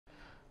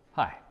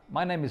Hi,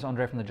 my name is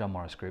Andre from the John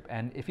Morris Group,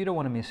 and if you don't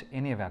want to miss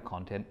any of our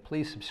content,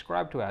 please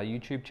subscribe to our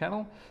YouTube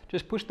channel.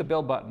 Just push the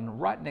bell button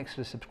right next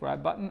to the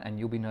subscribe button and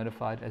you'll be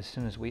notified as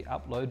soon as we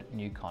upload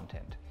new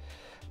content.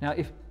 Now,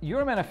 if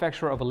you're a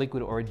manufacturer of a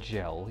liquid or a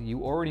gel,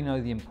 you already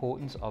know the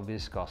importance of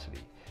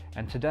viscosity.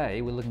 And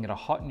today we're looking at a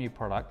hot new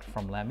product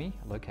from Lamy,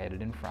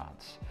 located in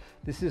France.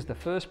 This is the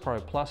First Pro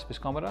Plus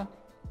Viscometer.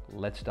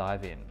 Let's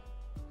dive in.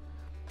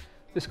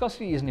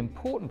 Viscosity is an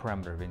important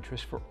parameter of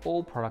interest for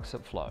all products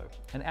that flow.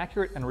 An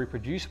accurate and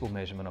reproducible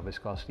measurement of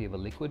viscosity of a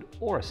liquid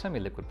or a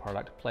semi-liquid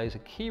product plays a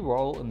key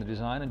role in the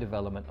design and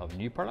development of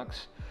new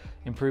products,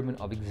 improvement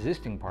of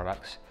existing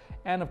products,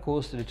 and of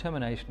course the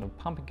determination of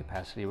pumping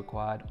capacity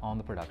required on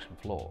the production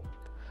floor.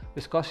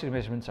 Viscosity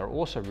measurements are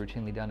also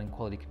routinely done in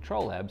quality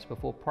control labs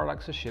before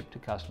products are shipped to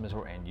customers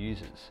or end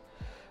users.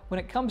 When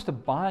it comes to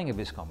buying a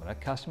viscometer,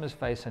 customers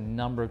face a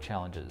number of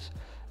challenges,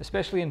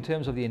 especially in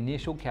terms of the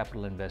initial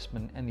capital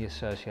investment and the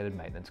associated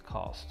maintenance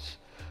costs.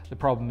 The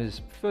problem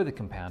is further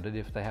compounded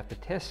if they have to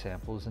test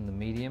samples in the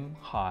medium,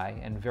 high,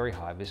 and very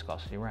high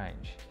viscosity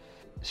range.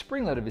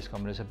 Spring-loaded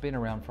viscometers have been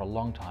around for a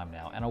long time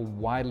now and are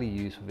widely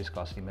used for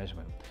viscosity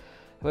measurement.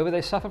 However,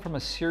 they suffer from a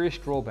serious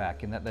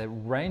drawback in that the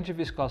range of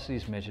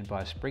viscosities measured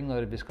by a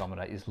spring-loaded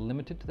viscometer is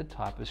limited to the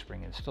type of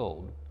spring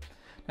installed.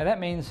 Now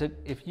that means that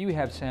if you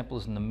have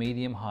samples in the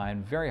medium, high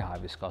and very high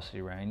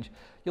viscosity range,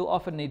 you'll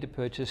often need to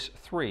purchase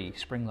 3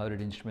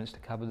 spring-loaded instruments to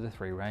cover the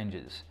 3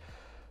 ranges.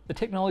 The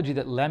technology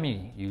that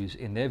Lamy use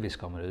in their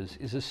viscometers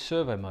is a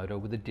servo motor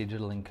with a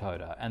digital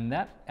encoder, and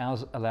that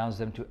allows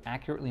them to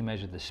accurately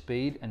measure the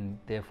speed and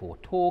therefore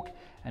torque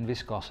and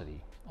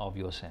viscosity of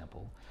your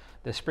sample.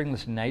 The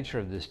springless nature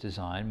of this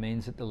design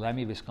means that the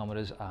Lamy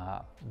viscometers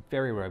are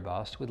very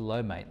robust with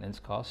low maintenance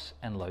costs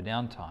and low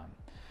downtime.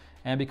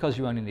 And because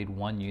you only need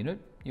 1 unit,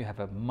 you have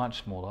a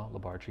much smaller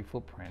laboratory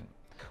footprint.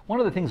 One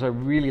of the things I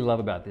really love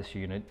about this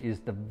unit is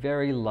the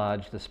very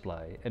large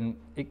display, and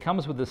it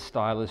comes with the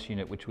Stylus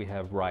unit which we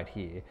have right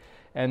here,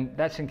 and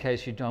that's in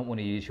case you don't want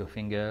to use your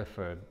finger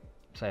for,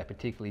 say, a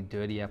particularly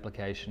dirty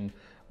application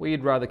where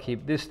you'd rather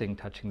keep this thing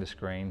touching the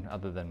screen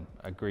other than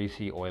a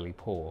greasy, oily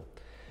paw.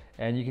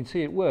 And you can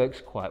see it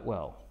works quite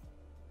well.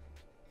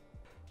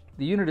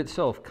 The unit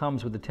itself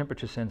comes with the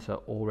temperature sensor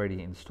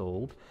already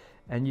installed,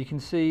 and you can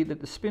see that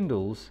the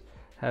spindles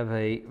have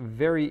a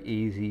very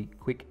easy,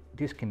 quick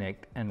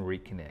disconnect and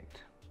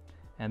reconnect.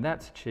 And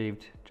that's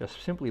achieved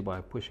just simply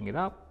by pushing it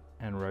up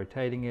and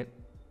rotating it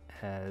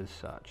as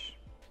such.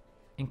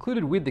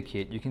 Included with the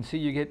kit, you can see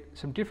you get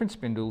some different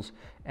spindles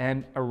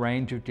and a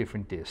range of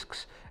different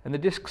discs. And the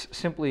discs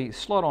simply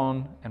slot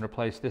on and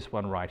replace this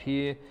one right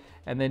here.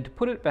 And then to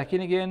put it back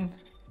in again,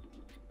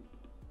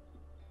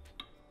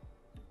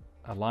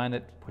 align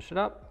it, push it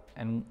up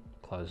and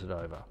close it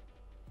over.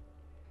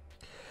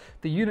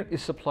 The unit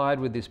is supplied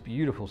with this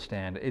beautiful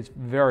stand. It's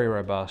very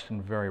robust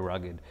and very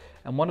rugged.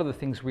 And one of the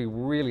things we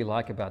really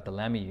like about the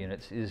Lamy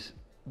units is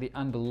the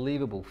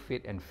unbelievable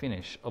fit and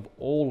finish of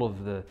all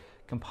of the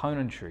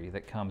componentry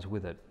that comes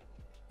with it.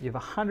 You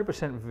have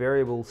 100%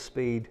 variable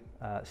speed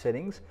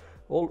settings,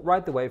 all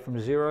right the way from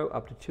 0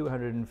 up to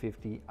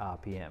 250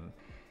 RPM.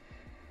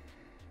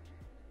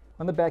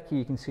 On the back here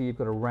you can see you've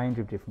got a range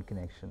of different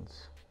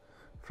connections,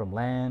 from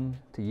LAN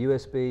to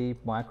USB,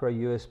 micro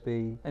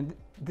USB, and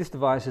this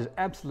device is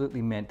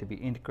absolutely meant to be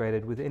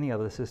integrated with any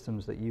other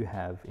systems that you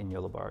have in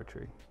your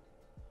laboratory.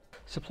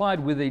 Supplied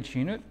with each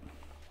unit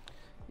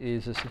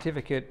is a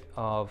certificate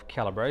of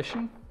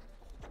calibration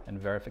and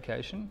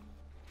verification.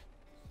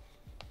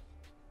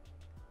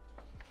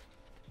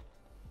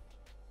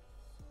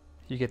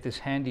 You get this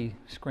handy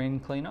screen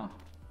cleaner,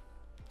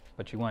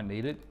 but you won't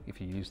need it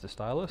if you use the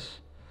Stylus,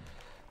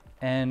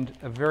 and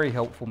a very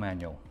helpful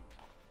manual.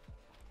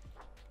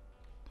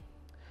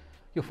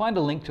 You'll find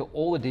a link to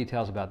all the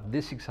details about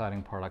this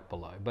exciting product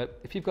below, but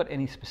if you've got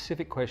any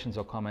specific questions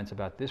or comments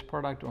about this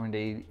product or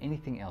indeed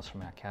anything else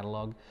from our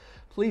catalogue,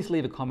 please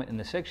leave a comment in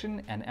the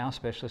section and our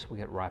specialist will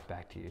get right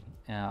back to you.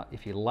 Now,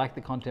 if you like the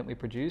content we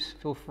produce,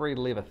 feel free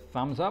to leave a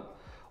thumbs up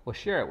or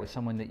share it with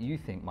someone that you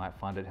think might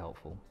find it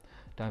helpful.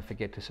 Don't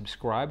forget to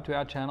subscribe to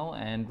our channel,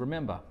 and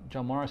remember,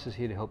 John Morris is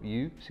here to help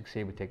you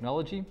succeed with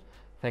technology.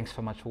 Thanks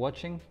so much for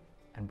watching,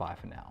 and bye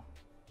for now.